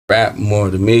rap more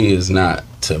to me is not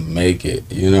to make it.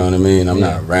 You know what I mean? I'm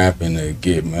not rapping to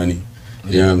get money.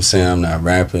 You know what I'm saying? I'm not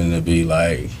rapping to be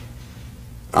like,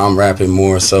 I'm rapping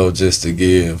more so just to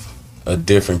give a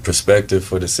different perspective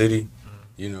for the city.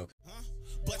 You know.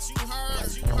 What you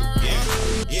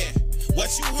heard, yeah. What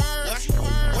you heard,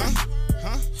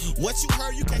 what you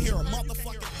heard, you can hear a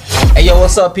motherfucker. Hey yo,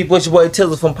 what's up, people? It's your boy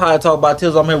Tizzle from Pod Talk by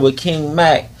Tizzle. I'm here with King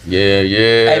Mack. Yeah.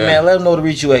 Hey man, let them know to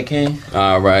reach you at, King.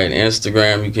 Alright,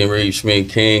 Instagram you can reach me,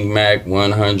 King Mack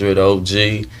 100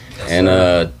 OG.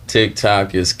 And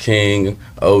TikTok is King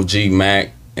OG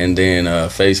Mack. And then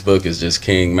Facebook is just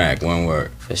King Mack, one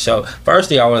word. For sure. First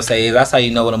thing I want to say is that's how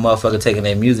you know when a motherfucker taking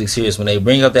their music serious, when they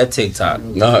bring up that TikTok.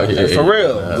 No, yeah, for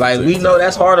real. Like, we know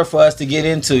that's harder for us to get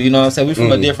into, you know what I'm saying? We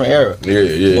from a different era.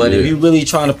 Yeah. But if you really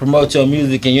trying to promote your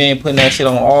music and you ain't putting that shit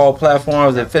on all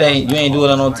platforms, if you ain't doing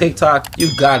it on TikTok,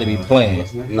 you gotta be playing.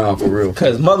 No, for real.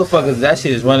 Cause motherfuckers, that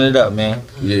shit is running it up, man.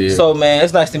 Yeah. So man,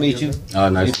 it's nice to meet you. Oh,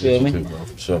 nice to meet you me? too, bro.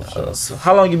 For sure. So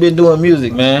how long you been doing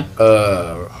music, man?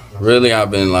 Really, I've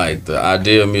been like, the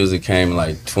idea of music came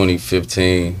like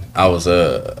 2015. I was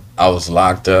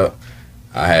locked up.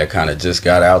 I had kind of just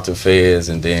got out the feds,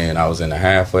 and then I was in the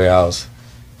halfway house,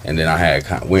 and then I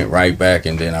had went right back,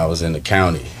 and then I was in the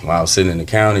county. While I was sitting in the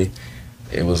county,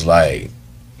 it was like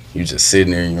you just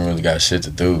sitting there and you don't really got shit to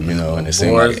do, you know. And it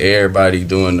seemed like everybody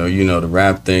doing the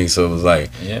rap thing. So it was like,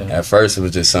 at first it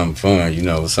was just something fun, you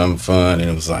know, it was something fun, and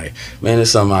it was like, man, it's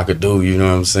something I could do, you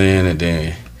know what I'm saying? And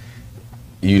then,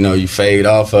 you know, you fade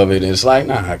off of it, and it's like,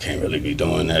 nah, I can't really be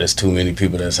doing that. It's too many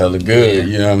people that's hella good,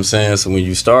 you know what I'm saying? So when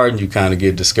you start, you kind of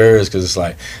get discouraged, because it's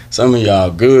like, some of y'all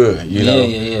good, you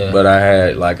know? But I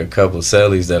had like a couple of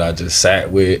cellies that I just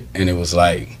sat with, and it was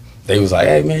like, they was like,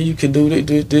 hey man, you can do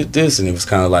this, and it was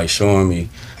kind of like showing me,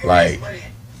 like,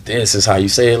 this is how you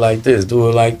say it like this, do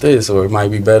it like this, or it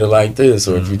might be better like this,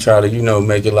 or if you try to, you know,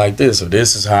 make it like this, or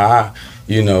this is how I,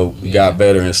 you know, got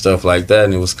better and stuff like that.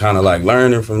 And it was kind of like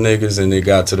learning from niggas, and it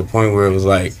got to the point where it was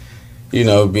like, you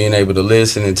know, being able to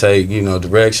listen and take, you know,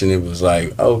 direction. It was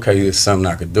like, okay, it's something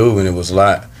I could do. And it was a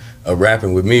lot of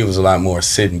rapping with me was a lot more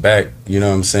sitting back, you know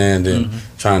what I'm saying, than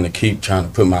trying to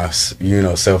put my, you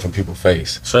know, self in people's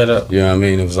face. Straight up. You know what I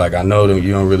mean? It was like, I know them,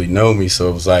 you don't really know me, so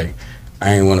it was like,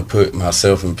 I ain't want to put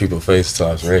myself in people's face until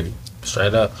I was ready.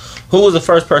 Straight up. Who was the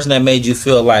first person that made you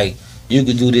feel like you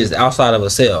could do this outside of a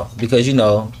cell? Because, you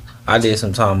know, I did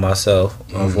some time myself,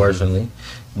 unfortunately.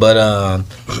 But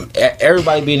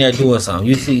everybody being there doing something.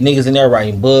 You see niggas in there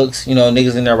writing books, you know,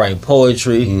 niggas in there writing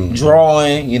poetry,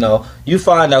 drawing, you know. You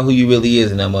find out who you really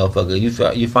is in that motherfucker.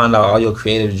 You find out all your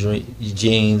creative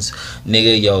genes,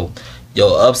 nigga,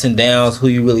 your ups and downs, who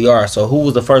you really are. So who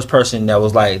was the first person that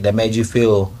was like, that made you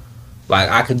feel like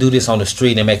I could do this on the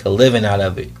street and make a living out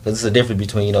of it? Because it's a difference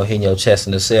between, you know, hitting your chest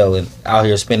in the cell and out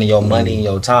here spending your money and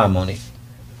your time on it.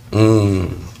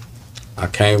 I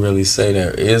can't really say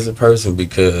there is a person,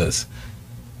 because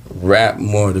rap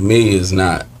more to me is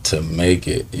not to make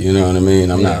it. You know what I mean?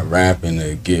 I'm not rapping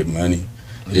to get money.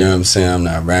 You know what I'm saying? I'm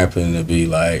not rapping to be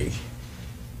like,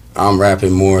 I'm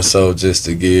rapping more so just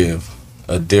to give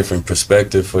a different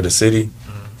perspective for the city.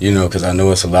 You know, because I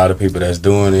know it's a lot of people that's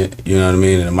doing it, you know what I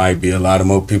mean? And it might be a lot of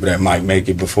more people that might make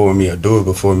it before me or do it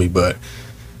before me. But,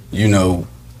 you know,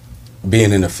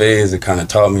 being in the feds, it kind of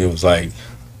taught me, it was like,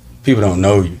 people don't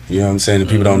know you, you know what I'm saying? And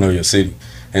people don't know your city.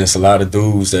 And it's a lot of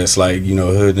dudes that's like, you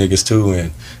know, hood niggas too,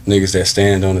 and niggas that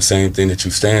stand on the same thing that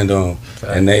you stand on.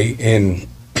 Okay. And they in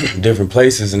different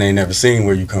places and they never seen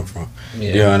where you come from.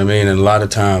 You know what I mean? And a lot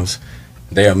of times,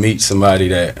 they'll meet somebody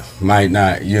that might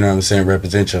not, you know what I'm saying,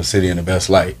 represent your city in the best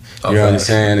light. You know what I'm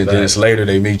saying? And then it's later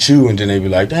they meet you, and then they be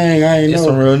like, dang, I ain't know.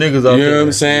 Some real niggas out there. You know what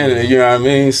I'm saying? And you know what I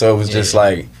mean? So it's just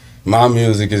like, my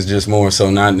music is just more so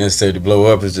not necessarily to blow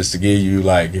up, it's just to give you,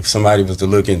 like, if somebody was to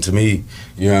look into me,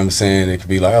 you know what I'm saying, it could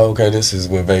be like, oh, okay, this is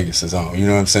what Vegas is on. You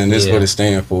know what I'm saying? This is what it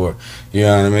stands for. You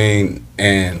know what I mean?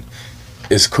 And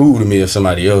it's cool to me if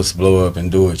somebody else blow up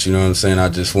and do it. You know what I'm saying? I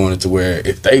just want it to where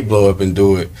if they blow up and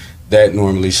do it, that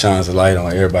normally shines a light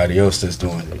on everybody else that's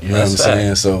doing it. You know what I'm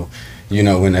saying? So, you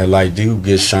know, when that light do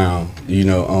get shone, you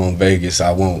know, on Vegas,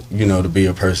 I want, you know, to be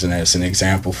a person that's an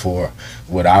example for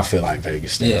what I feel like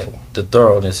Vegas stands for. The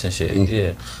thoroughness and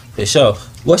shit. For sure.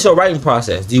 What's your writing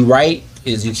process? Do you write?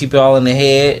 Is you keep it all in the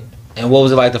head? And what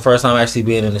was it like the first time actually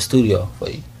being in the studio for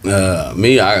you?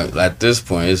 At this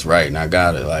point, it's writing. I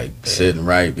gotta like sit and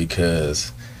write,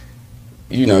 because,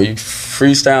 you know, you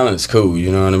freestyling is cool,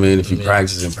 you know what I mean? If you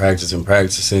practicing,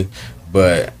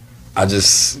 but I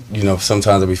just, you know,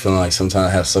 sometimes I be feeling like sometimes I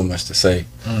have so much to say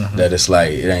that it's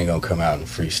like it ain't gonna come out in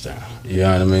freestyle. You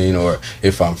know what I mean? Or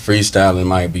if I'm freestyling,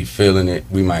 might be feeling it,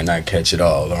 we might not catch it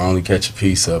all, or only catch a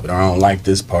piece of it, or I don't like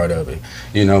this part of it.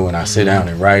 You know, when I sit down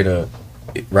and write it,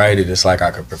 it's like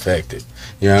I could perfect it.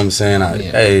 You know what I'm saying?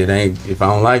 Hey, it ain't, if I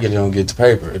don't like it, it don't get to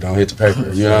paper. It don't hit the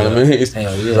paper. You know what I mean?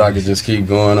 So I could just keep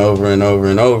going over and over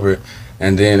and over.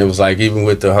 And then it was like, even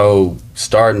with the whole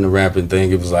starting the rapping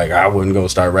thing, it was like I wasn't gonna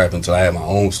start rapping until I had my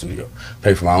own studio,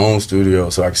 pay for my own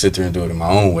studio, so I could sit there and do it in my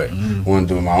own way. I want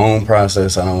to do it my own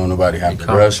process. I don't want nobody to have to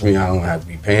rush me. I don't have to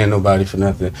be paying nobody for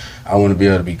nothing. I want to be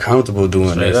able to be comfortable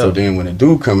doing that. So then when it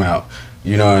do come out,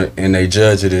 you know, and they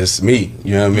judge it as me,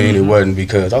 you know what I mean? It wasn't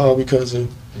because of, because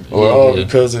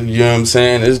of, you know what I'm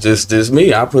saying? It's just this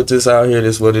me. I put this out here.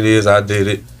 This what it is. I did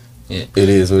it. Yeah. It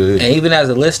is what it is. And even as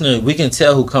a listener, we can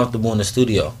tell who comfortable in the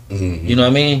studio. You know what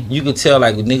I mean? You can tell,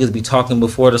 like, niggas be talking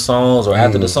before the songs or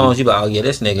after the songs. You be like, oh yeah,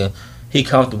 this nigga, he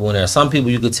comfortable in there. Some people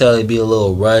you could tell they be a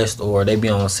little rushed or they be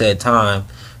on a set time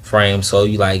frame, so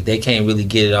you like they can't really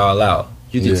get it all out.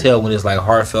 You can tell when it's like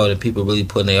heartfelt and people really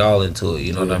putting their all into it.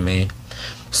 You know what I mean?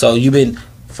 So you've been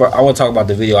I want to talk about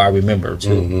the video I remember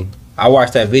too. I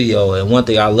watched that video, and one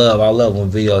thing I love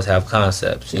when videos have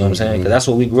concepts. You know what I'm saying? Because that's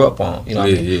what we grew up on. You know what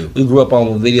I mean? We grew up on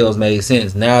when videos made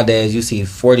sense. Nowadays, you see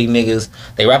 40 niggas.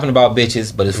 They rapping about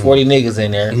bitches, but it's 40 niggas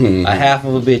in there. A half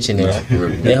of a bitch in there.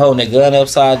 They holding their gun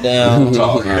upside down.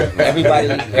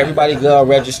 everybody gun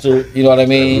registered. You know what I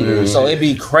mean? So it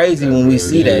be crazy when we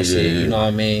see that shit. You know what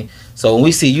I mean? So when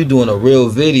we see you doing a real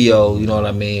video, you know what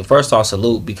I mean? First off,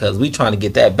 salute, because we trying to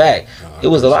get that back. It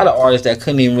was a lot of artists that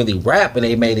couldn't even really rap, and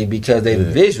they made it because they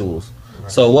visuals.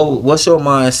 So what's your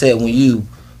mindset when you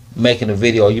making a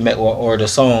video or the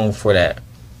song for that?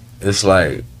 It's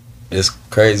like, it's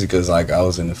crazy because like I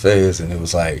was in the feds, and it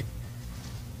was like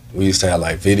we used to have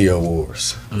like video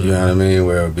wars. You know what I mean?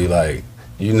 Where it would be like,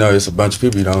 you know, it's a bunch of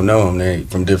people you don't know them. They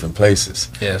from different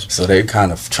places. Yes. So they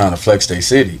kind of trying to flex their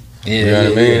city. You know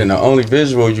what I mean? And the only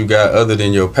visual you got other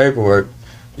than your paperwork,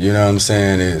 you know what I'm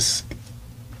saying, is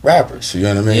rappers. You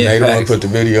know what I mean? They the one put the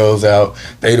videos out.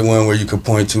 They the one where you could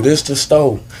point to, this the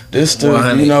stove. This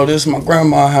the, you know, this my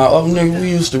grandma's house. Oh, nigga,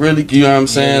 we used to really, you know what I'm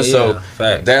saying? So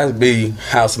that'd be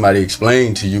how somebody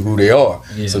explained to you who they are.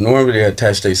 So normally they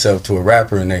attach themselves to a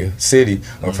rapper in their city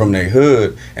or from their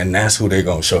hood, and that's who they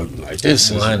gonna show you. Like, this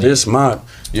my,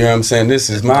 you know what I'm saying? This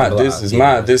is my, this is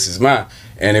my, this is my.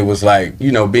 And it was like,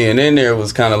 you know, being in there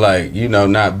was kind of like, you know,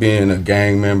 not being a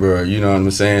gang member or, you know what I'm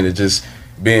saying? It just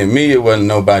being me, it wasn't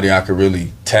nobody I could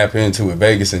really tap into with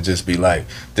Vegas and just be like,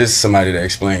 this is somebody that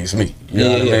explains me. You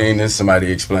know what I mean? This is somebody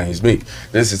that explains me.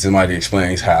 This is somebody that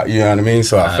explains how. You know what I mean?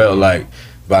 So I felt like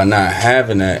by not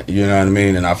having that, you know what I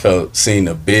mean? And I felt seeing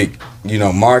a big, you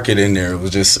know, market in there. It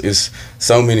was just, it's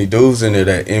so many dudes in there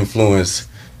that influence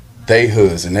they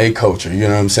hoods and they culture, you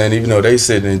know what I'm saying? Even though they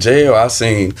sitting in jail,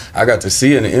 I got to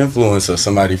see an influence of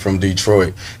somebody from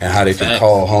Detroit and how they can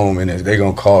call home and they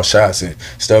gonna call shots and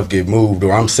stuff get moved.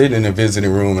 Or I'm sitting in a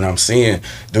visiting room and I'm seeing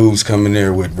dudes coming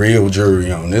there with real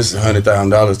jewelry on. This is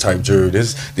 $100,000 type jewelry.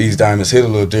 These diamonds hit a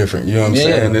little different, you know what I'm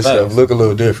saying? This stuff look a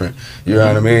little different, you know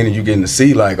what I mean? And you getting to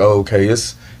see like, oh, okay,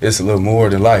 it's a little more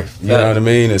than life, you know what I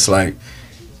mean? It's like,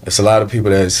 it's a lot of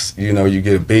people that's, you know, you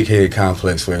get a big head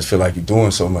complex where it feel like you're doing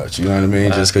so much, you know what I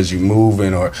mean? Just because you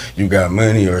moving or you got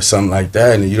money or something like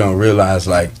that, and you don't realize,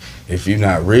 like, if you're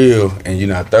not real and you're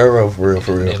not thorough for real,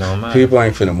 people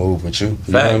ain't finna move with you.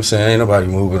 You know what I'm saying? Ain't nobody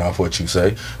moving off what you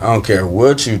say. I don't care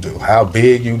what you do, how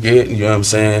big you get, you know what I'm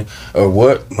saying? Or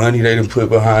what money they done put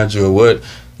behind you, or what,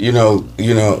 you know,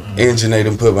 engine they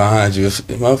done put behind you. If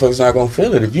motherfuckers not gonna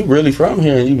feel it. If you really from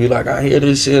here and you be like, I hear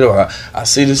this shit, or I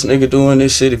see this nigga doing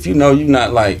this shit, if you know you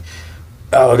not like,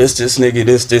 oh, this nigga,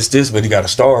 this, but he got a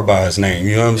star by his name,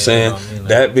 you know what I'm saying?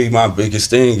 That be my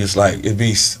biggest thing. It's like, it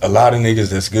be a lot of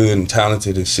niggas that's good and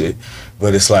talented and shit,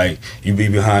 but it's like, you be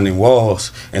behind the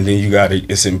walls, and then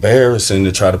it's embarrassing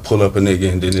to try to pull up a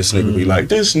nigga, and then this nigga be like,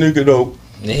 this nigga though,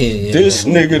 this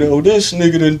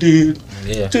nigga done did,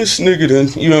 this nigga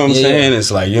done, you know what I'm saying? It's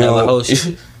like, you know,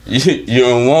 you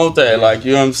don't want that, like,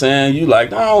 you know what I'm saying? You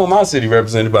like, I don't want my city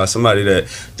represented by somebody that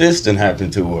this didn't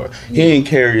happen to, or he ain't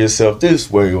carry himself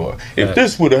this way, or if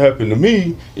this would have happened to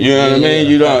me, you know what I mean?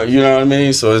 You know what I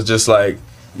mean? So it's just like,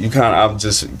 I'm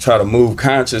just try to move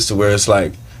conscious to where it's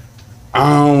like,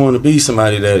 I don't want to be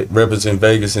somebody that represent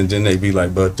Vegas and then they be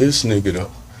like, but this nigga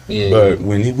though. But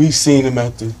when we seen him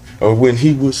or when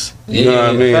he was, you know what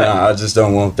I mean? I just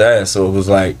don't want that. So it was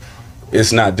like,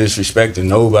 it's not disrespecting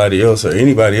nobody else or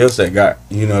anybody else that got,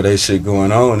 you know, that shit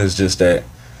going on. It's just that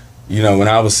you know, when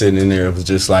I was sitting in there, it was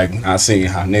just like I seen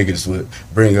how niggas would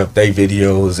bring up their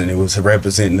videos and it was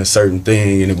representing a certain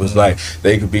thing and it was like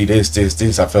they could be this.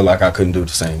 I felt like I couldn't do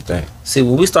the same thing. See,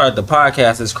 when we started the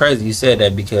podcast, it's crazy you said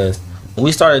that because when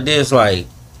we started this, like,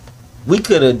 we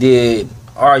could have did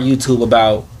our YouTube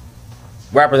about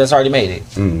rappers that's already made it.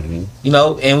 Mm-hmm. You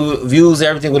know, and views,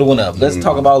 everything would have went up. Let's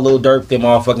talk about Lil Durk them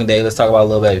all fucking day. Let's talk about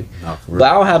Lil Baby. But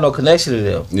I don't have no connection to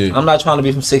them. Yeah. I'm not trying to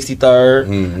be from 63rd.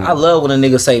 Mm-hmm. I love when a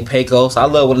nigga say Pecos. I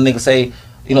love when a nigga say,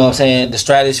 you know what I'm saying, the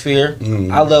stratosphere.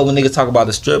 Mm-hmm. I love when niggas talk about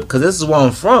the strip because this is where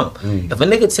I'm from. Mm-hmm. If a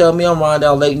nigga tell me I'm riding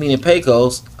down Lake Mead and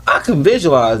Pecos, I can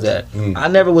visualize that. Mm-hmm. I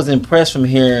I never was impressed from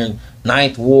hearing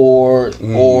Ninth Ward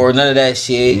or none of that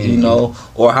shit, you know,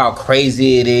 or how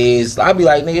crazy it is. I'd be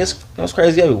like, nigga, it's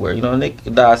crazy everywhere. You know, nigga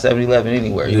could die 7-11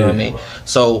 anywhere. You know what I mean?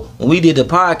 So when we did the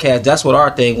podcast, that's what our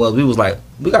thing was. We was like,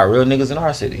 we got real niggas in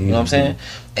our city. You know what I'm saying?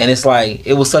 And it's like,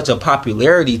 it was such a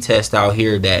popularity test out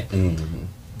here that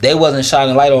they wasn't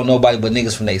shining light on nobody but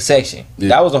niggas from their section.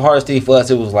 That was the hardest thing for us.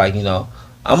 It was like, you know,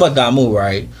 I'm a Damu,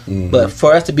 right? But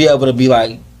for us to be able to be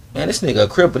like, man, this nigga a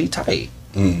crip, but he tight.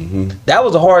 That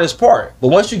was the hardest part. But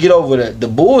once you get over the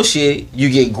bullshit, you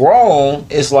get grown.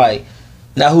 It's like,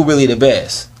 now who really the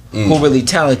best? Who really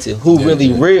talented? Who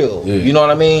really real? You know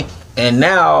what I mean? And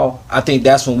now I think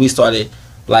that's when we started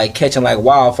like catching like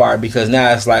wildfire because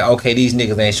now it's like, okay, these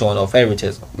niggas ain't showing no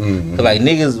favoritism. Cause like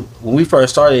niggas, when we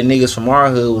first started, niggas from our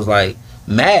hood was like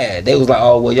mad. They was like,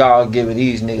 oh well, y'all giving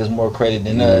these niggas more credit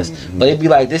than us. But it'd be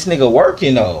like, this nigga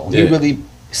working though. He really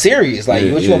serious.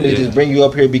 Like, what you want me to just bring you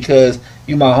up here because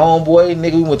you my homeboy,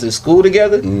 nigga, we went to school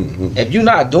together? If you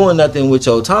not doing nothing with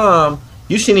your time,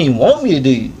 you shouldn't even want me to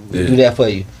do that for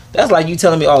you. That's like you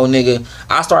telling me, oh, nigga,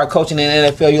 I started coaching in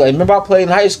the NFL. You like, remember I played in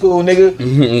high school, nigga?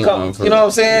 Come, you know what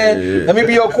I'm saying? Let me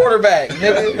be your quarterback,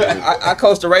 nigga. I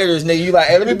coached the Raiders, nigga. You like,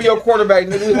 hey, let me be your quarterback,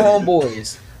 nigga. We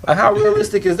homeboys. Like, how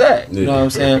realistic is that? You know what I'm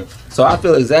saying? So I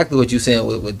feel exactly what you're saying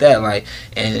with that. Like,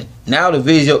 and now the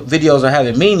videos are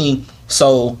having meaning.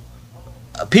 So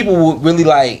people would really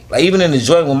like even in the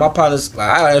joint when my partners, like,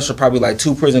 I answer probably like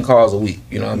 2 prison calls a week.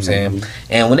 You know what I'm saying?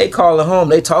 And when they call at home,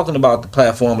 they talking about the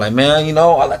platform. Like, man, you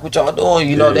know, I like what y'all doing.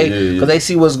 You know, because they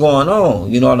see what's going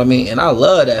on. You know what I mean? And I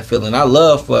love that feeling. I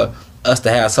love for us to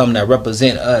have something that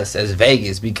represent us as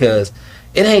Vegas because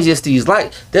it ain't just these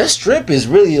like that strip is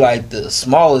really like the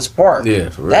smallest part. Yeah,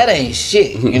 for real. That ain't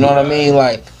shit. You know what I mean?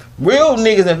 Like, real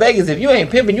niggas in Vegas, if you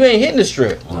ain't pimping, you ain't hitting the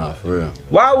strip. Nah, for real.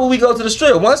 Why would we go to the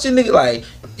strip? Once you nigga, like,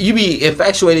 you be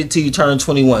infatuated till you turn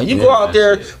 21. You go out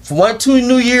there for 1-2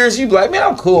 New Years, you be like, man,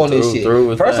 I'm cool on this shit.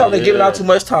 First off, they giving out too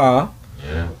much time.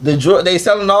 They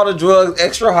selling all the drugs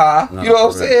extra high. You know what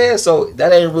I'm saying? So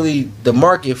that ain't really the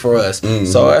market for us.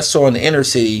 So that's showing the inner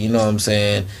city, you know what I'm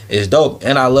saying, is dope.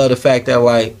 And I love the fact that,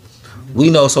 like, we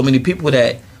know so many people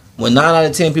that when 9 out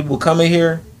of 10 people come in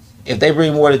here, if they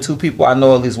bring more than 2 people, I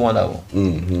know at least one of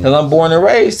them. Because I'm born and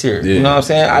raised here. You know what I'm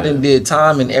saying? I done did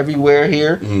time and everywhere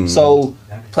here. So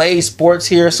play sports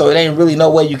here. So it ain't really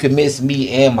no way you can miss me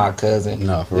and my cousin.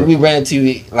 No, we ran into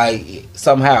you like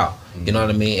somehow. You know what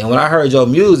I mean? And when I heard your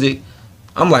music,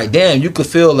 I'm like, damn, you could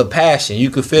feel the passion. You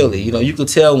could feel it. You know, you could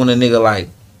tell when a nigga like,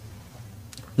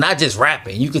 not just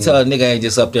rapping. You could tell a nigga ain't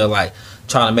just up there like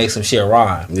trying to make some shit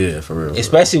rhyme. Yeah, for real.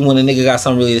 Especially when a nigga got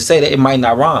something really to say that it might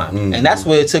not rhyme. And that's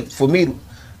what it took for me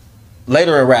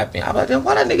later in rapping. I'm like, damn,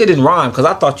 why that nigga didn't rhyme? Because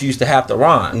I thought you used to have to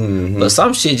rhyme. But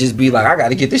some shit just be like, I got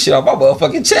to get this shit off my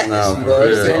motherfucking chest. You know what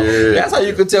I'm saying? That's how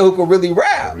you can tell who can really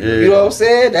rap. You know what I'm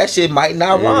saying? That shit might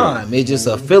not rhyme. It's just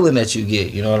a feeling that you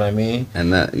get. You know what I mean?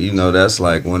 And that, you know, that's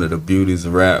like one of the beauties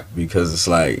of rap because it's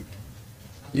like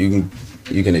you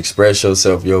can express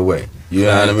yourself your way. You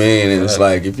know what I mean? And it's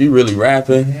like, if you really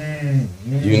rapping,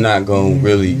 you're not going to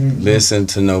really listen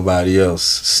to nobody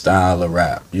else's style of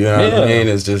rap. You know what I mean?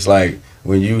 It's just like,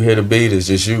 when you hit a beat, it's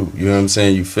just you. You know what I'm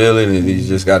saying? You feel it, and you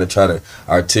just got to try to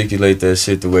articulate that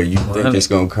shit the way you think it's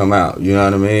going to come out. You know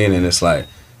what I mean? And it's like,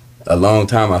 a long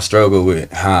time I struggled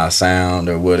with how I sound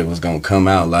or what it was gonna come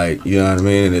out like, you know what I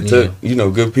mean? And it took, you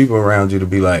know, good people around you to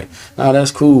be like, nah,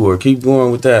 that's cool, or keep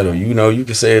going with that, or, you know, you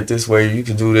can say it this way, or you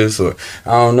can do this, or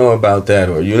I don't know about that,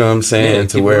 or, you know what I'm saying?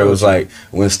 To where it was like,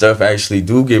 when stuff actually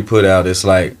do get put out, it's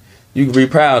like, you can be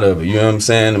proud of it, you know what I'm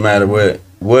saying? No matter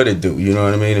what it do, you know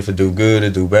what I mean? If it do good,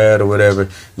 it do bad, or whatever,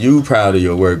 you proud of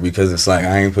your work because it's like,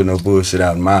 I ain't put no bullshit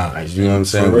out in my eyes, you know what I'm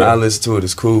saying? When I listen to it,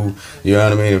 it's cool, you know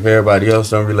what I mean? If everybody else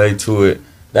don't relate to it,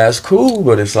 that's cool,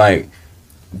 but it's like,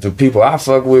 the people I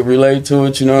fuck with relate to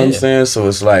it, you know what I'm saying? So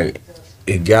it's like,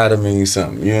 it gotta mean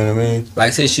something, you know what I mean?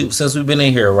 Like, since we've been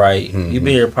in here, right, you've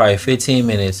been here probably 15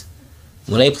 minutes,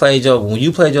 when you played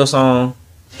your song,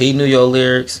 he knew your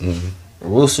lyrics,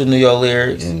 Rooster knew your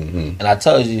lyrics, and I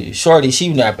told you, Shorty, she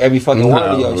knew every fucking word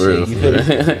of your shit. You feel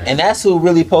me? And that's who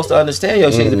really supposed to understand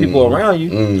your shit. The people around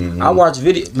you. I watch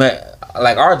video, man.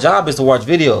 Like, our job is to watch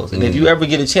videos, and if you ever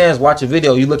get a chance, watch a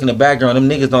video, you look in the background, them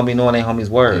niggas don't be knowing their homies'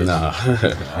 words. Nah.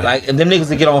 Like, and them niggas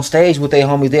that get on stage with their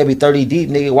homies, they'll be 30 deep,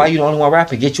 nigga. Why you the only one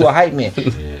rapping? Get you a hype man.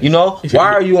 You know?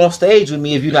 Why are you on stage with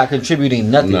me if you're not contributing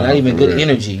nothing, not even good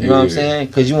energy? You know what I'm saying?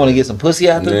 Because you want to get some pussy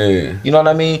after? You know what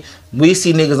I mean? We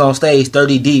see niggas on stage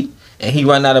 30 deep, and he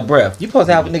run out of breath. You supposed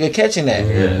to have a nigga catching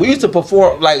that. We used to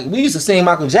perform, like, we used to sing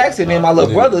Michael Jackson and my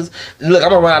little brothers. Look, I'm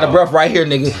gonna run out of breath right here,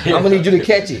 nigga. I'm gonna need you to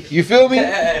catch it. You feel me?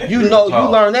 You know,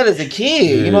 you learn that as a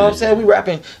kid. You know what I'm saying? We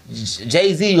rapping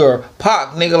Jay-Z or Pac,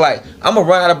 nigga, like, I'm gonna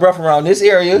run out of breath around this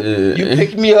area. You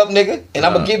pick me up, nigga, and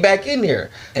I'm gonna get back in there.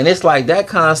 And it's like that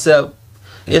concept.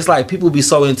 It's like people be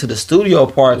so into the studio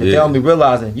part that they don't be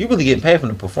realizing you really getting paid from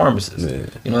the performances.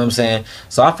 You know what I'm saying?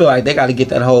 So I feel like they got to get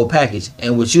that whole package.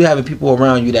 And with you having people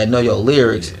around you that know your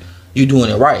lyrics, you doing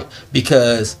it right.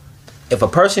 Because if a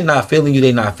person not feeling you,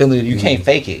 they not feeling you. You can't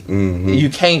fake it. You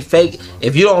can't fake.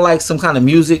 If you don't like some kind of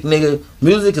music, nigga,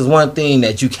 music is one thing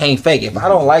that you can't fake. If I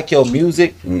don't like your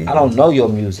music, I don't know your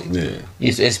music.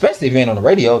 Especially if you ain't on the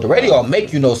radio. The radio will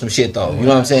make you know some shit though. You know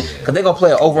what I'm saying? Because they gonna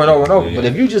play it over and over and over. But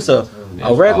if you just a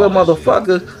regular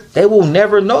motherfucker, they will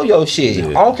never know your shit.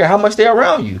 I don't care how much they're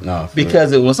around you.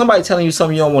 Because when somebody telling you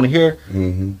something you don't want to hear,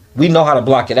 we know how to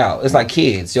block it out. It's like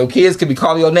kids. Your kids could be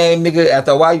calling your name, nigga,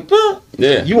 after a while.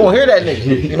 You won't hear that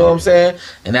nigga. You know what I'm saying?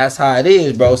 And that's how it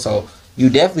is, bro. So you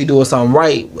definitely doing something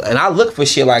right. And I look for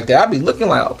shit like that. I be looking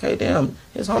like, okay, damn,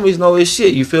 his homies know his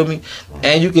shit. You feel me?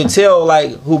 And you can tell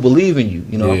like who believe in you.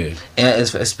 You know. And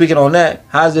speaking on that,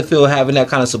 how does it feel having that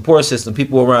kind of support system?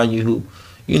 People around you who,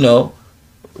 you know,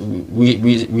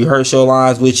 rehearse your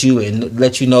lines with you and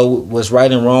let you know what's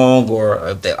right and wrong, or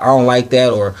if I don't like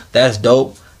that, or that's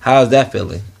dope. How's that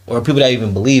feeling? Or people that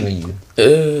even believe in you?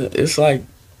 It's like,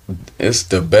 it's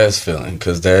the best feeling,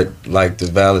 because that, like, the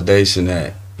validation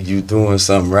that you doing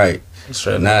something right.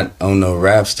 Not on no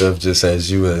rap stuff, just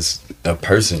as you as a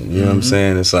person. You know what I'm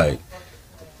saying? It's like,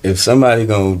 if somebody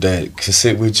that can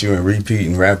sit with you and repeat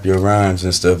and rap your rhymes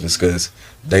and stuff, it's because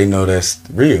they know that's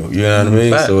real. You know what I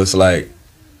mean? So it's like,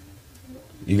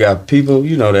 you got people,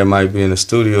 you know, that might be in the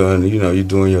studio and, you know, you're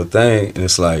doing your thing, and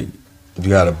it's like, you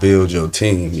got to build your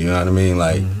team, you know what I mean?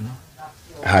 Like,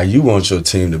 how you want your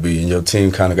team to be, and your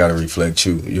team kind of got to reflect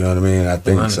you, you know what I mean? I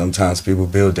think sometimes people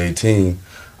build their team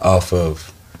off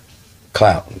of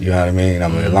clout, you know what I mean?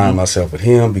 I'm going to align myself with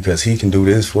him because he can do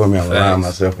this for me. I'm going to align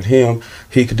myself with him.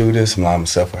 He could do this. I'm align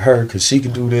myself with her because she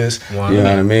could do this, you know what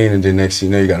I mean? And then next thing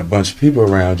you know, you got a bunch of people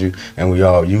around you, and we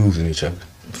all using each other.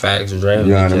 Facts, right?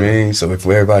 You know what I mean? So if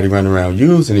everybody running around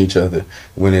using each other,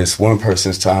 when it's one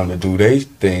person's time to do their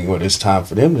thing, or it's time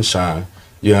for them to shine,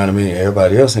 you know what I mean?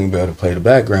 Everybody else ain't be able to play the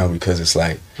background, because it's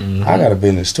like, I got a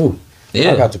business too.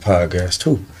 I got the podcast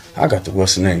too. I got the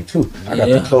what's the name too. I got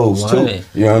the clothes too.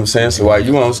 You know what I'm saying? So while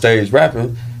you on stage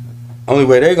rapping, only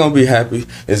way they gonna be happy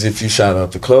is if you shout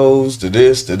out the clothes, to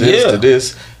this, to this, to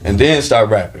this, and then start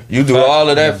rapping. You do all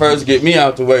of that first, get me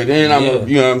out the way, then I'm,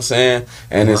 you know what I'm saying?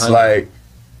 And it's like,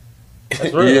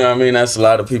 you know what I mean? That's a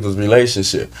lot of people's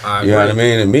relationship. You know what I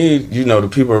mean? And me, you know, the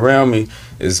people around me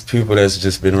is people that's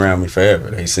just been around me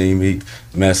forever. They seen me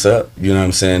mess up, you know what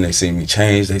I'm saying? They seen me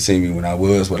change. They seen me when I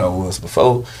was what I was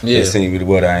before. They seen me to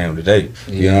what I am today.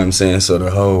 You know what I'm saying? So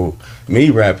the whole me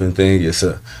rapping thing is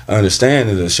a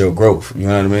understanding to show growth. You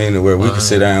know what I mean? And where we can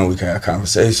sit down, we can have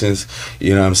conversations.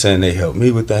 You know what I'm saying? They help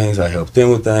me with things. I help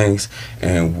them with things.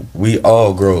 And we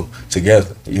all grow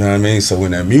together. You know what I mean? So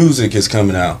when that music is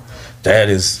coming out, that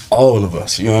is all of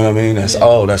us, you know what I mean? That's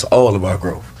all of our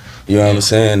growth. You know what I'm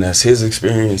saying? That's his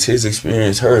experience,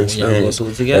 her experience.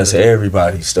 That's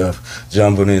everybody's stuff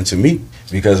jumbled into me,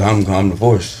 because I'm the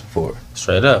voice for it.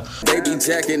 Straight up. They be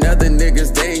checking other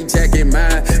niggas, they ain't checking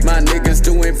mine. My niggas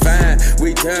doing fine,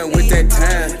 we done with that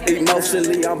time.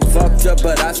 Emotionally, I'm fucked up,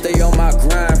 but I stay on my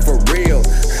grind for real.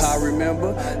 I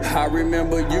remember,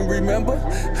 you remember.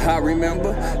 I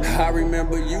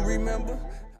remember, you remember.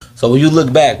 So when you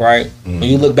look back, right? When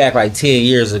you look back like 10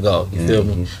 years ago, you feel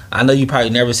me? I know you probably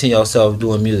never seen yourself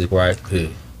doing music, right?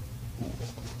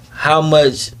 How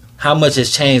much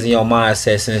has changed in your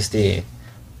mindset since then?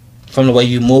 From the way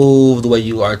you move, the way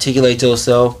you articulate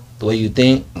yourself, the way you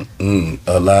think?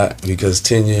 A lot, because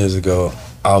 10 years ago,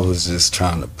 I was just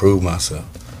trying to prove myself.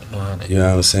 You know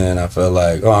what I'm saying? I felt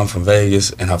like, I'm from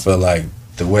Vegas, and I felt like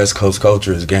the West Coast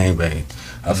culture is gangbang.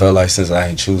 I felt like since I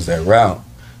didn't choose that route,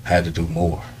 had to do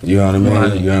more. You know what I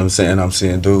mean? You know what I'm saying? I'm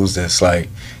seeing dudes that's like,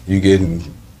 you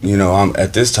getting, you know, I'm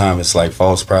at this time it's like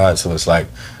false pride, so it's like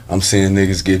I'm seeing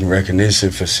niggas getting recognition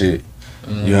for shit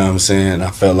You know what I'm saying?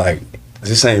 I felt like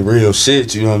this ain't real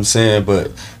shit, you know what I'm saying?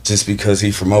 But just because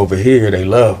he from over here, they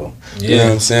love him. You know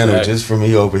what I'm saying? Or just from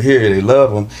me over here, they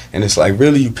love him. And it's like,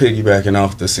 really, you piggybacking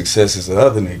off the successes of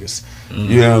other niggas.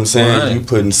 You know what I'm saying? Right. You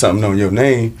putting something on your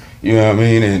name, you know what I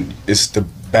mean? And it's the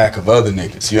back of other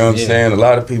niggas, you know what I'm saying? A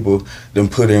lot of people done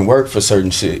put in work for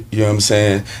certain shit, you know what I'm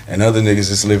saying? And other niggas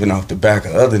is living off the back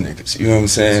of other niggas, you know what I'm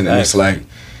saying? And it's like,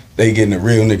 they getting a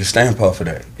real nigga stamp off of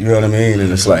that, you know what I mean?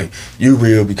 And it's like, you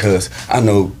real because I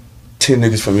know 10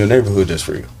 niggas from your neighborhood that's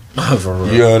real. For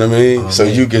real. You know what I mean? So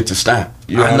man. you get the stamp.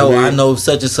 You know I what I mean? know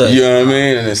such and such. You know what I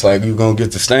mean? And it's like, you gonna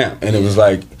get the stamp. And it was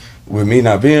like, with me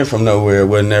not being from nowhere,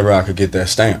 whenever I could get that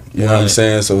stamp. You know what I'm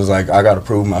saying? So it was like, I gotta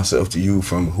prove myself to you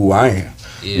from who I am.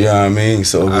 You know what I mean?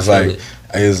 So it was like,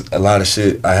 it was a lot of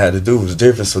shit I had to do was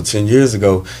different. So 10 years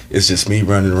ago, it's just me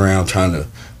running around trying to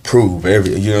prove you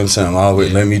know what I'm saying? I'm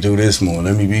always, let me do this more,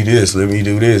 let me be this, let me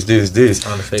do this,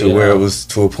 to where it was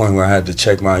to a point where I had to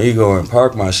check my ego and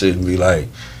park my shit and be like,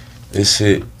 this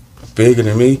shit bigger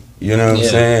than me, you know what I'm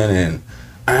saying? And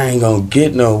I ain't gonna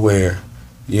get nowhere,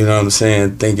 you know what I'm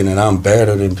saying, thinking that I'm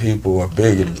better than people or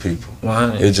bigger than people.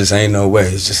 It just ain't no way.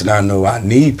 It's just I know I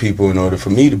need people in order for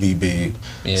me to be big.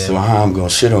 So how I'm gonna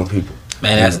shit on people.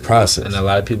 Man, that's the process. And a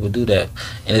lot of people do that.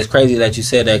 And it's crazy that you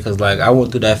said that because, like, I went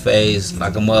through that phase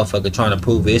like a motherfucker trying to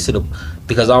prove it.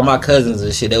 Because all my cousins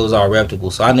and shit, they was all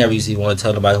reputable. So I never used to even want to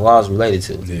tell nobody who I was related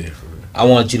to. Yeah. I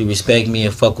wanted you to respect me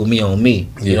and fuck with me on me.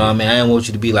 You know what I mean? I didn't want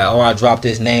you to be like, oh, I dropped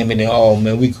this name and then, oh,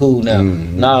 man, we cool now.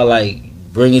 Nah, like,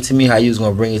 bring it to me how you was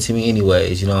going to bring it to me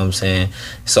anyways. You know what I'm saying?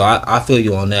 So I feel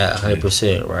you on that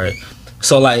 100%, right?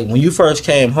 So, like, when you first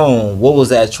came home, what was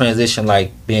that transition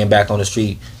like being back on the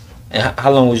street? And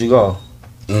how long was you gone?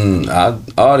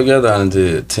 Altogether, I done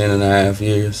did 10.5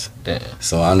 years. Damn.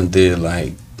 So I done did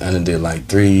like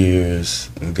 3 years,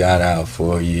 and got out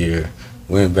for a year,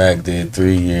 went back, did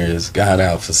 3 years, got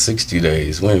out for 60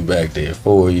 days, went back, did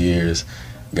 4 years,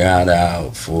 got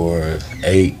out for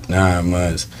 8-9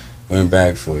 months, went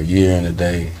back for a year and a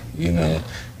day, you know.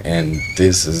 And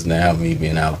this is now me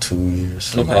being out 2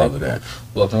 years from all of that.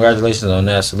 Well, congratulations on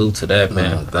that. Salute to that,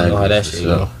 man. I know how that shit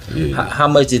go. How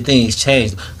much did things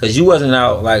change? Because you wasn't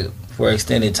out like for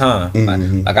extended time.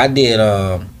 Like I did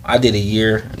a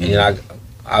year, and then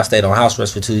I stayed on house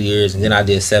arrest for 2 years, and then I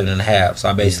did 7.5. So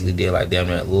I basically did like damn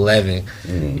near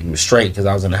 11 straight because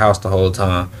I was in the house the whole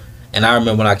time. And I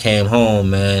remember when I came home,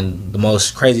 man, the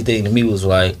most crazy thing to me was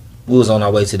like, we was on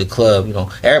our way to the club, you know.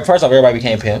 First off, everybody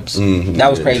became pimps. That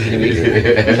was crazy to me. You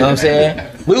know what I'm saying?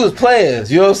 We was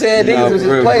players. You know what I'm saying? Niggas was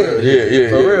just players.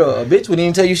 For real. A bitch wouldn't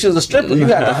even tell you she was a stripper. You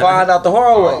had to find out the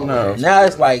hard way. Now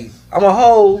it's like, I'm a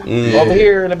hoe over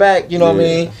here in the back. You know what I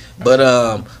mean?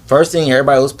 But first thing,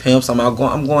 everybody was pimps. I'm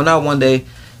going out one day.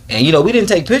 And, you know, we didn't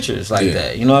take pictures like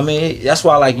that. You know what I mean? That's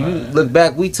why, like, you look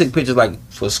back, we took pictures, like,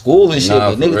 for school and shit.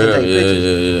 But niggas didn't take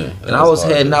pictures. And I was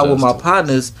heading out with my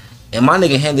partners. And my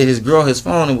nigga handed his girl his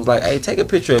phone and was like, hey, take a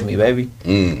picture of me, baby.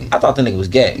 I thought the nigga was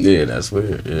gay. Yeah, that's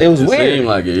weird. It was weird. It seemed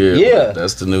like it, yeah.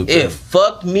 That's the new thing. It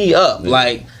fucked me up.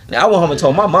 Like, I went home and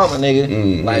told my mama,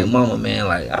 nigga, like, mama, man,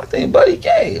 like, I think Buddy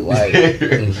gay. Like,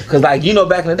 because, like, you know,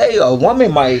 back in the day, a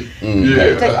woman might,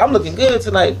 hey, I'm looking good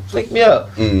tonight, flick me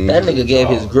up. That nigga gave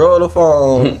his girl the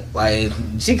phone. Like,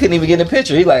 she couldn't even get a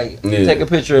picture. He like, take a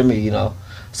picture of me, you know.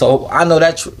 So I know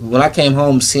that when I came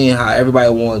home, seeing how everybody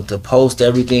wanted to post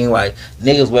everything, like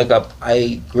niggas wake up,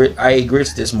 I ate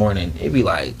grits this morning. It be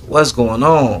like, what's going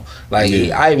on? Like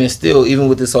I even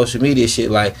with the social media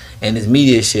shit, like and this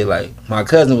media shit, like my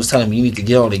cousin was telling me you need to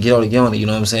get on it. You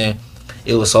know what I'm saying?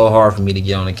 It was so hard for me to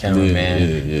get on the camera,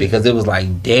 man, because it was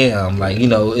like, damn, like you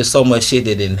know, it's so much shit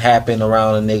that didn't happen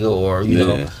around a nigga, or you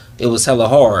know. It was hella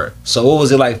hard. So what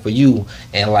was it like for you?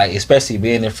 And like, especially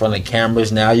being in front of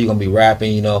cameras now, you're gonna be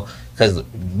rapping, you know, because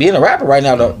being a rapper right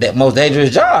now, that most dangerous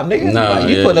job, nigga. Like,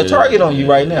 you putting a target on you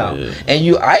right now, and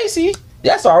you icy.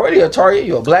 That's already a target.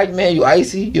 You're a black man. You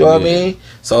icy. You know what I mean?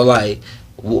 So like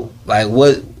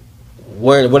what,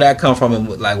 where that come from,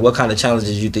 and like what kind of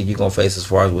challenges you think you're gonna face as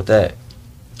far as with that?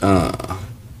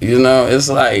 You know, it's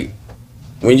like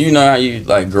when you know how you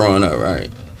like growing up,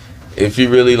 right? If you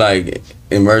really like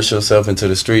immerse yourself into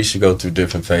the streets, you go through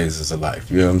different phases of life.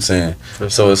 You know what I'm saying?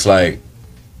 So it's like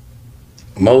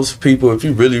most people, if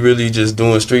you really just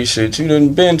doing street shit, you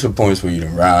done been to points where you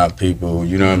done rob people,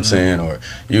 you know what I'm saying? Or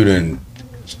you done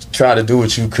try to do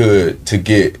what you could to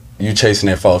get, you chasing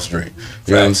that false dream.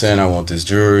 You know what I'm saying? I want this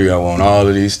jewelry, I want all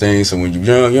of these things. So when you're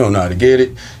young, you don't know how to get it.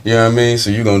 You know what I mean? So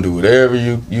you're gonna do whatever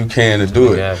you can to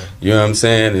do it. You know what I'm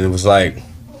saying? And it was like,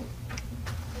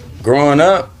 growing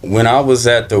up, when I was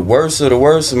at the worst of the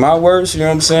worst of my worst, you know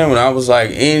what I'm saying? When I was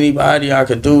like, anybody, I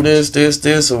could do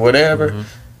this, or whatever,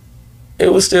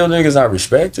 it was still niggas I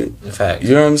respected. In fact.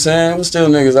 You know what I'm saying? It was still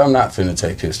niggas I'm not finna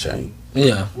take his chain.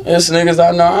 Yeah. It's niggas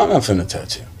I know I'm not finna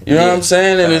touch him. You know what I'm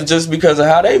saying? And it's just because of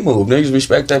how they move. Niggas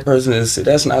respect that person and say,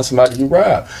 that's not somebody you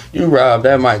rob. You rob,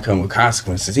 that might come with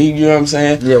consequences. You know what I'm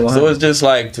saying? Yeah, so it's just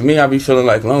like, to me, I be feeling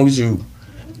like, as long as you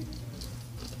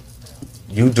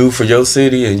do for your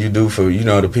city and you do for, you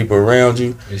know, the people around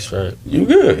you, That's right. you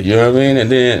good. You know what I mean?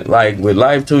 And then, like, with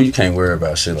life, too, you can't worry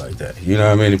about shit like that. You know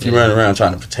what I mean? If you run around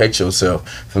trying to protect yourself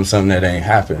from something that ain't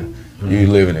happened, you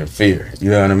living in fear. You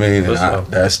know what I mean? And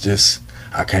that's just...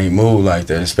 I can't move like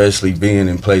that, especially being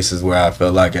in places where I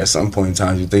felt like at some point in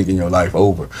time you're thinking your life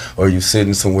over, or you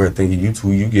sitting somewhere thinking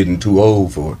you getting too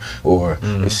old for, or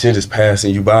the shit is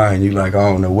passing you by and you like, I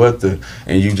don't know what and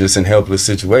you just in helpless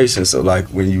situations. So like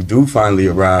when you do finally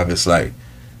arrive, it's like,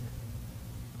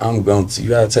 you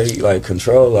gotta take like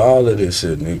control of all of this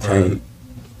shit, and you can't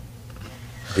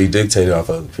be dictated off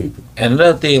other people. And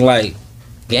another thing, like,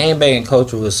 gangbanging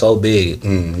culture was so big.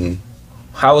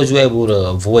 How was you able to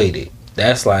avoid it?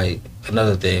 That's like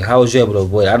another thing. How was you able to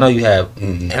avoid it? I know you have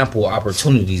ample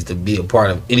opportunities to be a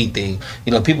part of anything.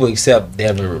 You know, people accept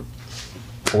them,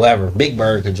 whoever. Big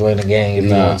Bird could join the gang if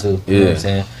you want to. You know what I'm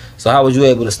saying? So how was you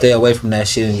able to stay away from that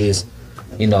shit and just,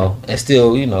 you know, and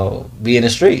still, you know, be in the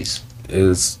streets?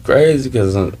 It's crazy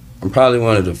because I'm probably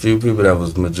one of the few people that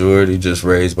was majority just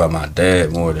raised by my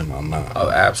dad more than my mom. Oh,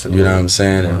 absolutely. You know what I'm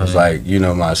saying? It was like,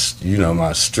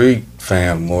 my street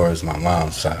fam more is my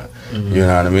mom's side. You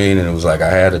know what I mean? And it was like I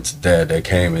had a dad that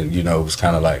came and, you know, it was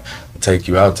kind of like, take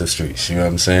you out the streets, you know what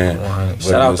I'm saying?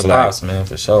 Shout out to Pops, man,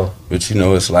 for sure. But, you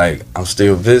know, it's like I'm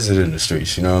still visiting the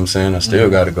streets, you know what I'm saying? I still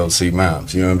got to go see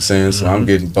moms, you know what I'm saying? So I'm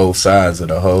getting both sides of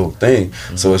the whole thing.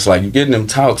 So it's like you're getting them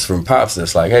talks from Pops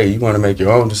that's like, hey, you want to make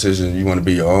your own decisions, you want to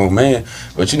be your own man.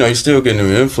 But, you know, you're still getting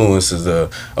them influences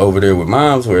over there with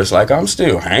moms where it's like I'm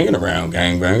still hanging around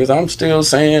gangbangers. I'm still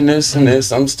saying this and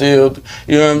this. I'm still,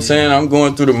 you know what I'm saying? I'm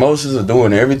going through the motions of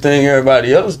doing everything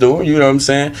everybody else doing, you know what I'm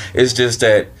saying? It's just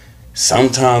that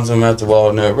sometimes I'm at the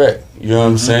Walnut Wreck, you know what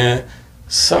I'm saying?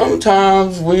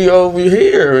 Sometimes we over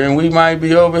here and we might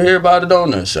be over here by the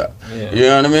donut shop. You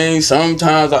know what I mean?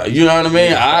 Sometimes, you know what I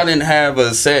mean? I didn't have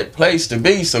a set place to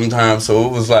be sometimes, so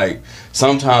it was like,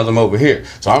 sometimes I'm over here.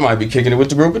 So I might be kicking it with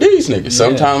the group of these niggas.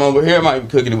 Sometime over here I might be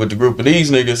cooking it with the group of these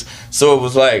niggas. So it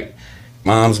was like,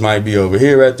 moms might be over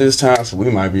here at this time, so we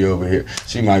might be over here.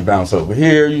 She might bounce over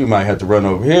here. You might have to run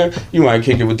over here. You might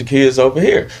kick it with the kids over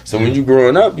here. So when you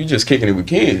growing up, you just kicking it with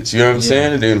kids. You know what I'm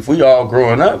saying? And then if we all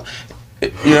growing up, you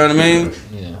know what I mean?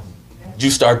 You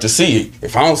start to see it.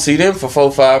 If I don't see them for 4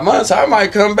 or 5 months, I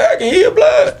might come back and hear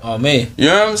blood. Oh, man. You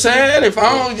know what I'm saying? If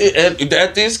I don't,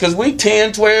 at this, because we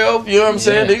 10, 12, you know what I'm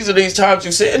saying? These are these times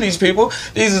you seeing these people.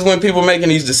 These is when people making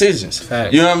these decisions.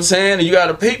 Fact. You know what I'm saying? And you got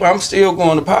to peep. I'm still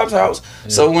going to Pop's house.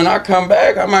 So when I come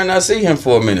back, I might not see him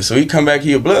for a minute. So he come back,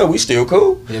 hear blood, we still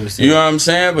cool. You know what I'm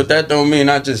saying? But that don't mean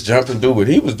I just jump and do what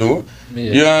he was doing.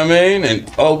 You know what I mean?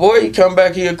 And oh boy, he come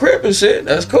back here crip and shit.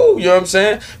 That's cool. You know what I'm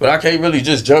saying? But I can't really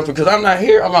just jump because I'm not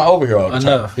here. I'm not over here all the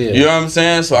time. You know what I'm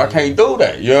saying? So I can't do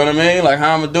that. You know what I mean? Like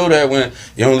how I'm gonna do that when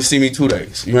you only see me 2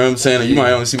 days. You know what I'm saying? Or you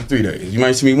might only see me 3 days. You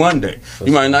might see me 1 day.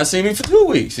 You might not see me for 2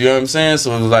 weeks. You know what I'm saying?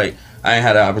 So it was like I ain't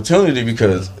had the opportunity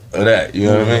because of that. You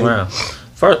know what I mean?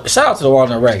 First, shout out to the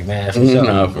Walnut Wreck, man. For sure.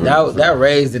 That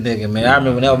raised the nigga, man. I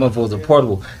remember when that motherfucker was a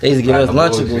portable. They used to give us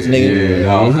Lunchables,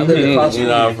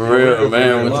 nigga. For real,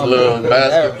 man. With the little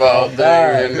basketball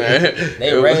thing.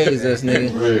 They raised us,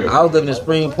 nigga. I was living in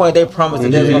Spring Point. They promised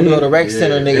that they was gonna build a rec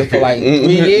center, nigga, for like 3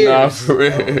 years. For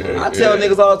real. I tell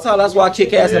niggas all the time, that's why I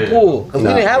kick ass in pool. Because we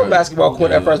didn't have a basketball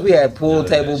court at first. We had pool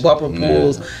table, bumper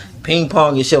pools, ping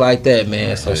pong and shit like that,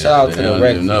 man. So shout out to the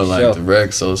rec. The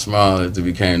rec so small that it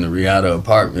became the Riata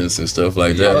apartments and stuff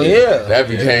like that. Oh yeah, that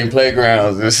became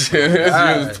playgrounds and shit.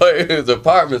 His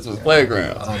apartments was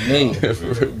playgrounds. Oh man,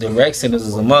 the rec centers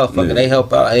is a motherfucker. They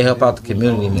help out. They help out the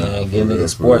community, man. Get niggas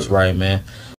sports right, man.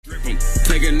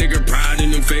 Take a nigga pride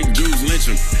in them fake Jews, lynch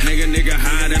him. Hang a nigga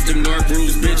hide after North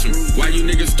Rules, bitch him. Why you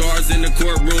niggas stars in the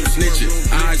courtroom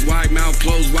snitching? Eyes wide, mouth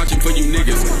closed, watching for you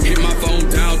niggas. Hit my phone,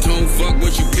 dial tone, fuck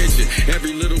what you pitching.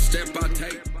 Every little step I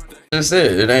take. That's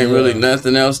it. It ain't really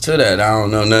nothing else to that. I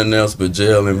don't know nothing else but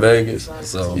jail in Vegas.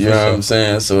 So, you know what I'm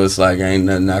saying? So it's like ain't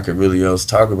nothing I could really else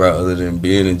talk about other than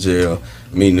being in jail,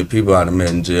 meeting the people I done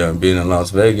met in jail, and being in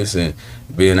Las Vegas and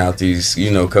being out these,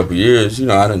 couple years.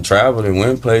 I done traveled and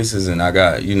went places, and I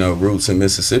got, roots in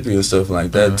Mississippi and stuff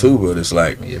like that too. But it's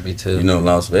like, me too.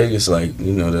 Las Vegas, like,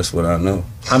 that's what I know.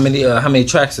 How many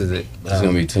tracks is it? It's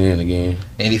gonna be 10 again.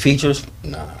 Any features?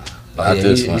 Nah. Not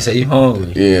this one. You say you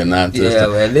hungry. Yeah, not this Yeah,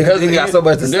 time. man. Nigga got so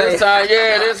much to say. This time,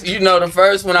 yeah, the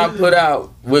first one I put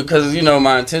out, because,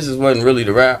 my intentions wasn't really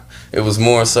to rap. It was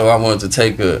more so I wanted to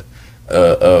take a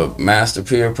master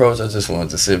peer approach. I just wanted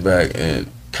to sit back and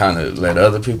kind of let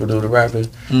other people do the rapping.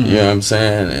 You know what I'm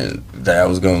saying? And that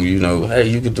was going, hey,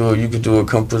 you could do it,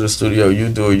 come to the studio, you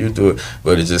do it.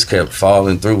 But it just kept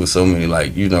falling through with so many,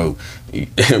 like,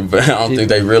 but I don't think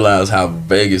they realize how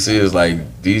Vegas is.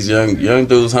 Like, these young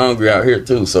dudes hungry out here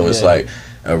too. So it's like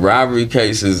a robbery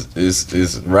case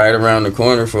is right around the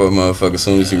corner for a motherfucker as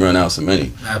soon as you run out so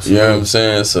many. Absolutely. You know what I'm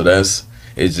saying? So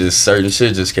it just, certain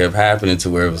shit just kept happening to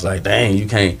where it was like, dang, you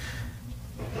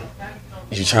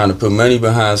trying to put money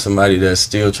behind somebody that's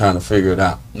still trying to figure it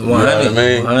out. You know what I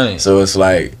mean? 100. So it's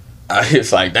like,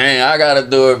 dang, I gotta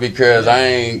do it because I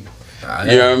ain't.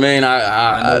 You know what I mean?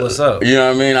 I know what's up. You know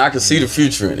what I mean? I can see the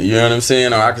future in it. You know what I'm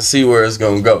saying? Or I can see where it's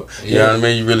gonna go. You know what I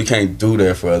mean? You really can't do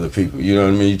that for other people. You know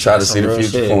what I mean? You try to see the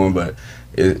future for them, but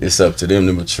it's up to them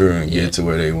to mature and get to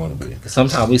where they want to be.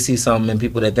 Sometimes we see something in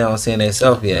people that they don't see in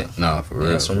themselves yet. Nah, for real.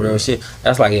 That's some real shit.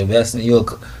 That's like investing.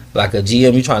 Like a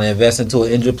GM, you trying to invest into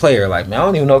an injured player. Like, man, I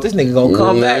don't even know if this nigga gonna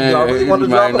come back. You know, I really want to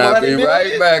drop him. Might not be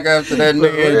right back after that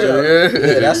nigga injury.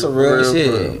 Yeah, that's some real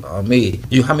shit. On me.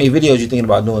 How many videos you thinking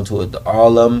about doing to it?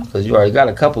 All of them? Because you already got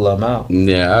a couple of them out.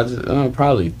 Yeah, I just,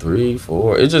 probably 3,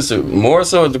 4. It just more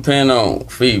so it depend on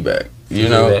feedback. You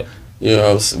know,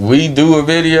 we do a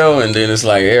video and then it's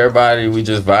like everybody, we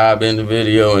just vibe in the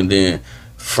video, and then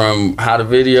from how the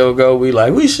video go,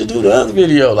 we should do the other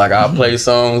video. Like, I'll play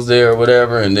songs there or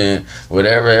whatever, and then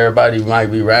whatever everybody might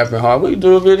be rapping hard, we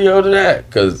do a video to that.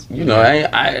 Cause to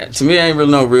me, ain't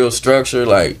really no real structure.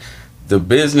 Like, the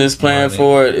business plan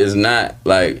for it is not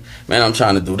like, man, I'm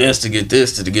trying to do this to get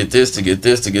this, to get this, to get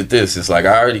this, to get this. It's like,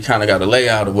 I already kind of got a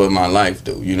layout of what my life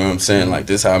do. You know what I'm saying? Like,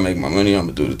 this how I make my money. I'm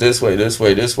gonna do it this way, this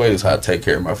way, this way. This is how I take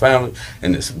care of my family.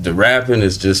 And the rapping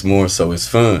is just more so it's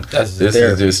fun. This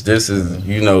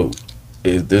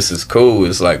is cool.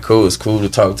 It's like cool. It's cool to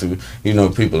talk to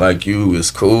people like you.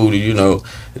 It's cool to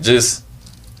just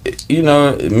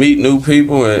meet new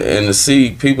people and to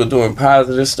see people doing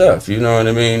positive stuff. You know what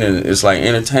I mean? And it's like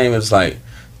entertainment is like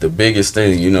the biggest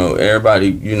thing.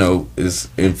 Everybody is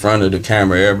in front of the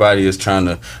camera. Everybody is trying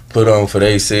to put on for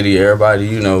their city.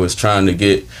 Everybody is trying to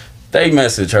get they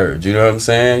message heard. You know what I'm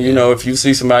saying? If you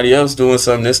see somebody else doing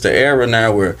something, it's the era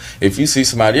now where if you see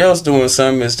somebody else doing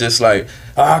something, it's just like,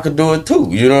 oh, I could do it too.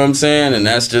 You know what I'm saying? And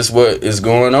that's just what is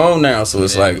going on now. So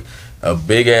it's like a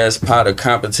big ass pot of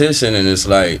competition, and it's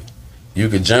like you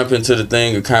could jump into the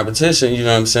thing of competition, you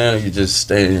know what I'm saying, or you just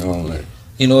stay in your own lane.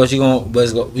 You know what you're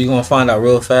gonna find out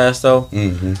real fast though?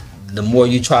 The more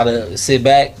you try to sit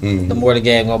back, the more the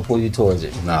game gonna pull you towards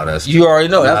it. No, that's true. You already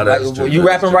know. That's true. You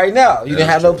rapping right now. You didn't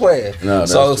have no plan. No,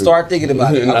 so start thinking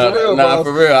about it.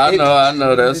 For real. I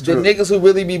know that's true. The niggas who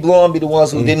really be blowing be the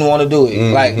ones who didn't want to do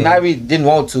it. Like, not really didn't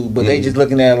want to, but they just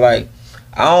looking at it like,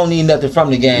 I don't need nothing from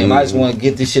the game. I just want to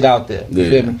get this shit out there. You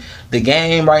feel me? The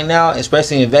game right now,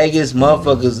 especially in Vegas,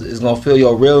 motherfuckers is gonna feel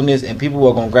your realness, and people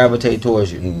are gonna gravitate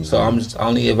towards you. So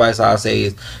only advice I say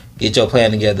is get your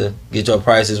plan together, get your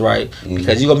prices right,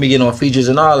 because you're gonna be getting on features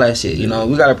and all that shit. We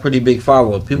got a pretty big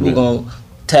following. People gonna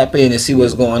tap in and see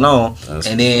what's going on,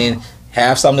 and then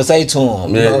have something to say to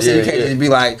them. You can't just be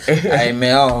like, hey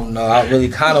man, I don't know, I really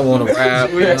kind of want to rap.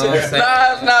 You know what I'm saying?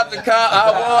 Nah, it's not the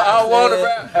I want to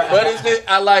rap, but it's just,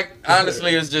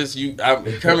 honestly, it's just I'm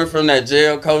coming from that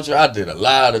jail culture. I did a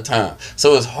lot of time,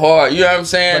 so it's hard. You know what I'm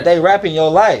saying? But they rapping your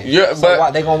life. Yeah, so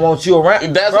but they gonna want you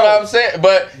around. That's what I'm saying.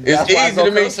 But it's easy to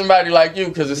meet somebody like you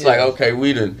because it's like, okay,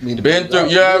 we done been through.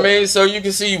 You know what I mean? So you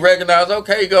can see, recognize,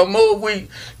 okay, go move.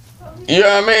 You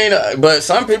know what I mean? But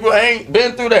some people ain't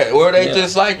been through that, or they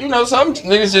just like, some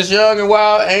niggas just young and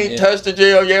wild, ain't touched the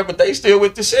jail yet, but they still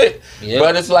with the shit.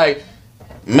 But it's like,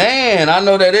 man, I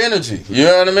know that energy. You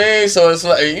know what I mean? So it's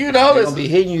like, it's gonna be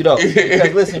hitting you though.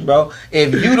 Because listen, bro,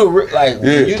 if you you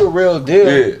the real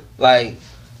deal, like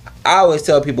I always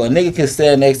tell people, a nigga can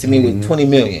stand next to me with 20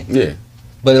 million. Yeah.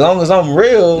 But as long as I'm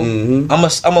real, I'm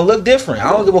gonna look different.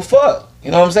 I don't give a fuck. You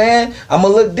know what I'm saying? I'm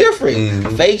gonna look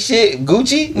different. Fake shit,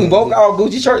 Gucci. We both got our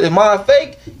Gucci shirt. Is mine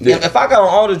fake? If I got on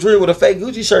all the drill with a fake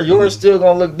Gucci shirt, yours still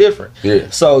gonna look different.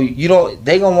 Yeah. So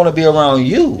they gonna want to be around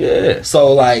you. Yeah.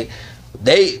 So like,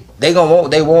 they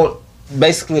want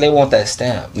that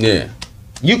stamp. Yeah.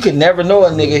 You could never know a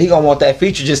nigga. He gonna want that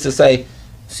feature just to say,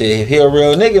 shit, if he a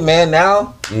real nigga, man,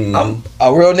 now I'm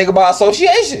a real nigga by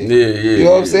association. You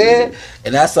know what I'm saying?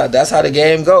 And that's how the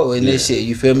game go in this shit.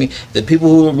 You feel me? The people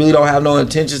who really don't have no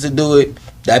intentions to do it,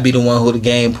 that be the one who the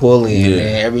game pull in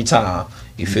man, every time.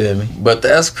 You feel me? But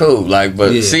that's cool. Like,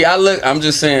 but Yeah. see, I'm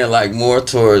just saying, like, more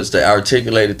towards the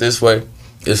articulate it this way.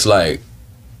 It's like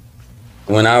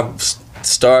when I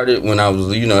started, when I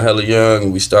was, you know, hella young,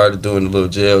 and we started doing the little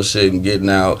jail shit and getting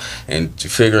out and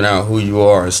figuring out who you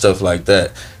are and stuff like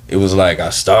that. It was like I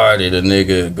started a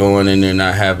nigga going in there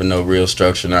not having no real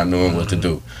structure, not knowing what to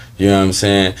do. You know what I'm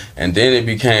saying? And then it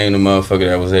became the motherfucker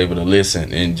that was able to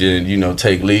listen and just, you know,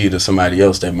 take lead of somebody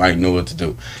else that might know what to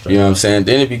do. You know what I'm saying?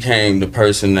 Then it became the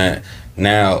person that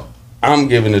now I'm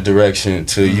giving the direction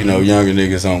to, you know, younger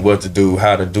niggas on what to do,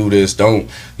 how to do this. Don't,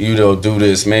 you know, do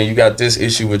this. Man, you got this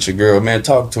issue with your girl. Man,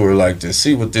 talk to her like this.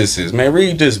 See what this is. Man,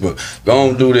 read this book. Go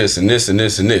and do this and this and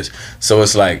this and this. So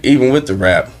it's like, even with the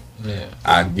rap, Yeah.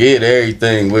 I get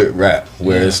everything with rap,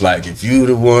 where it's like, if you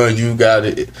the one, you got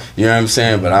it. You know what I'm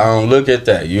saying? But I don't look at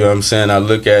that. You know what I'm saying? I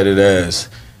look at it as,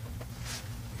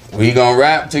 we gonna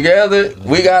rap together.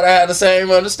 We gotta have the same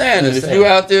understanding. If you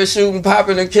out there shooting,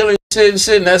 popping, and killing shit,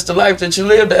 and that's the life that you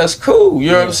live, that's cool.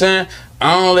 You know what I'm saying?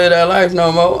 I don't live that life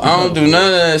no more. I don't do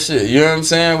none of that shit. You know what I'm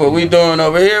saying? What we doing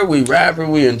over here, we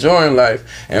rapping, we enjoying life,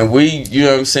 and we, you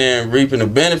know what I'm saying, reaping the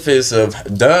benefits of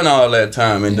done all that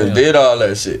time and done did all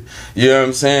that shit. You know what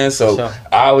I'm saying? So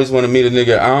I always want to meet a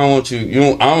nigga. I don't want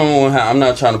you. I'm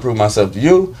not trying to prove myself to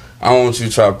you. I don't want you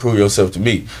to try to prove yourself to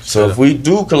me. So if we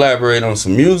do collaborate on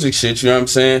some music shit, you know what I'm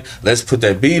saying? Let's put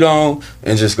that beat on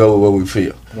and just go with what we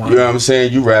feel. Wow. You know what I'm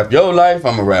saying? You rap your life,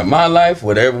 I'm gonna rap my life.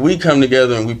 Whatever we come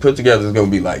together and we put together is gonna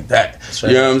be like that.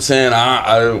 Right. You know what I'm saying?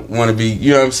 I don't want to be,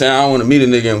 you know what I'm saying? I don't want to meet a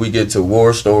nigga and we get to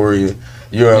war story.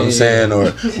 You know what I'm saying?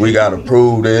 Or we gotta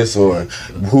prove this, or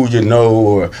who you know,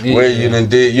 or where you done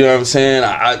did. You know what I'm saying?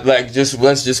 I like, just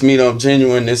let's just meet on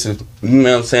genuine. This is, you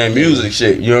know what I'm saying, music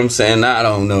shit. You know what I'm saying? I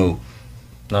don't know.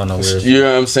 No, you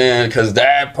know what I'm saying? Because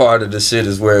that part of the shit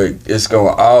is where it's gonna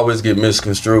always get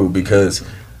misconstrued. Because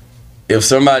if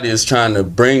somebody is trying to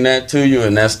bring that to you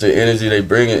and that's the energy they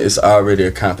bring it's already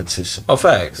a competition. Oh,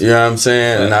 facts. You know what I'm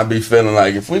saying? Facts. And I be feeling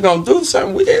like if we gonna do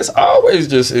something, it's always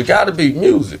just, it gotta be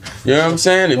music. You know what I'm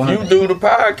saying? If you do the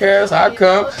podcast, I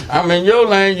come, I'm in your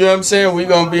lane, you know what I'm saying? We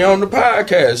gonna be on the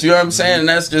podcast, you know what I'm saying? And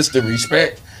that's just the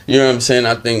respect, you know what I'm saying,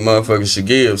 I think motherfuckers should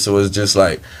give. So it's just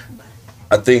like,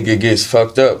 I think it gets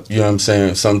fucked up, you know what I'm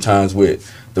saying, sometimes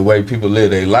with the way people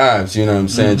live their lives, you know what I'm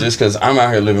saying? Just because I'm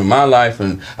out here living my life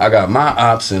and I got my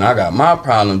ops and I got my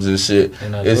problems and shit,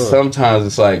 it's sometimes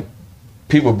it's like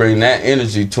people bring that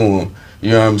energy to them,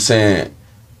 you know what I'm saying?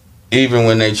 Even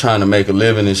when they trying to make a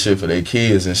living and shit for their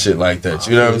kids and shit like that.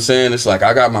 You know what I'm saying? It's like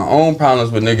I got my own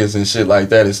problems with niggas and shit like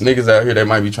that. It's niggas out here that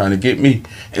might be trying to get me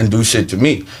and do shit to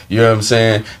me. You know what I'm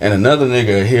saying? And another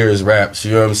nigga hear his raps,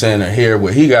 you know what I'm saying, and hear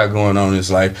what he got going on in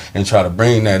his life and try to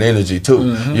bring that energy too.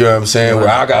 You know what I'm saying? Where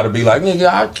I gotta be like, nigga,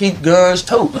 I keep guns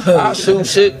too. I shoot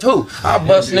shit too. I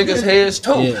bust niggas' heads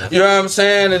too. You know what I'm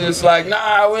saying? And it's like,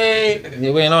 nah, we ain't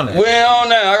on that. We ain't on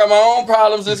that. I got my own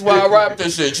problems. That's why I rap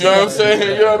this shit. You know what I'm saying?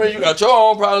 You know what I mean? You got your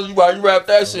own problems, why you rap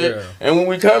that shit, and when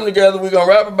we come together, we gonna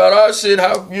rap about our shit.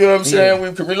 How, you know what I'm saying?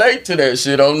 We can relate to that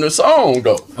shit on the song,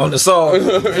 though. On the song, you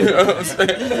know what I'm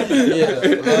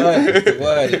saying?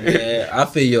 Right, man. I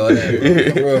feel you on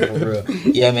that, for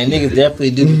real. Yeah, man, niggas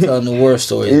definitely do be telling the war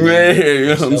stories, man. You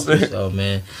know what I'm saying? So,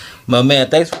 man. My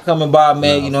man, thanks for coming by,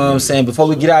 man. You know what I'm saying? Before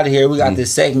we get out of here, we got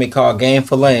this segment called Game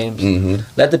for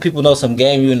Lames. Let the people know some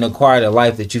game you acquired in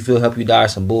life that you feel help you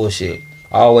dodge some bullshit.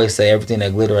 I always say everything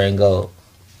that glitter ain't gold.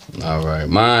 All right.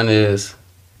 Mine is,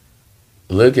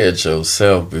 look at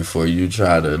yourself before you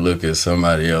try to look at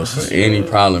somebody else for any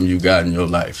problem you got in your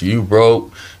life. You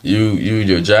broke,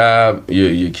 your job,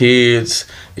 your kids,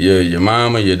 your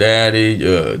mama, your daddy,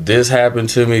 this happened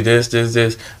to me,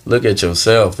 this. Look at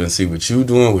yourself and see what you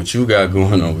doing, what you got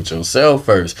going on with yourself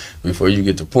first before you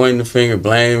get to pointing the finger,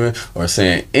 blaming, or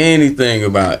saying anything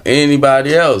about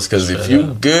anybody else. Because if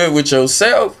you good with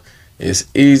yourself, it's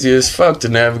easy as fuck to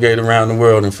navigate around the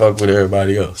world and fuck with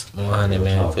everybody else. 100,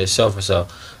 man. For sure.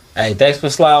 Hey, thanks for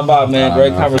sliding by, man.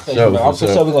 Great conversation. I'm for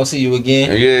sure we're going to see you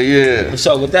again. Yeah. For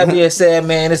sure. With that being said,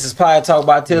 man, this is Pie Talk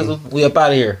by Tizzle. We up out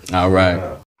of here. All right.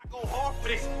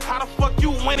 How the fuck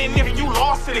you winning if you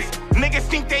lost to this? Niggas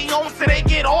think they own, so they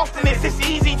get off in this. It's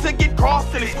easy to get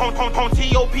crossed in this. On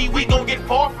TOP, we gon' get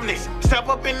far from this. Step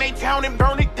up in they town and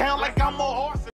burn it down like I'm a horse.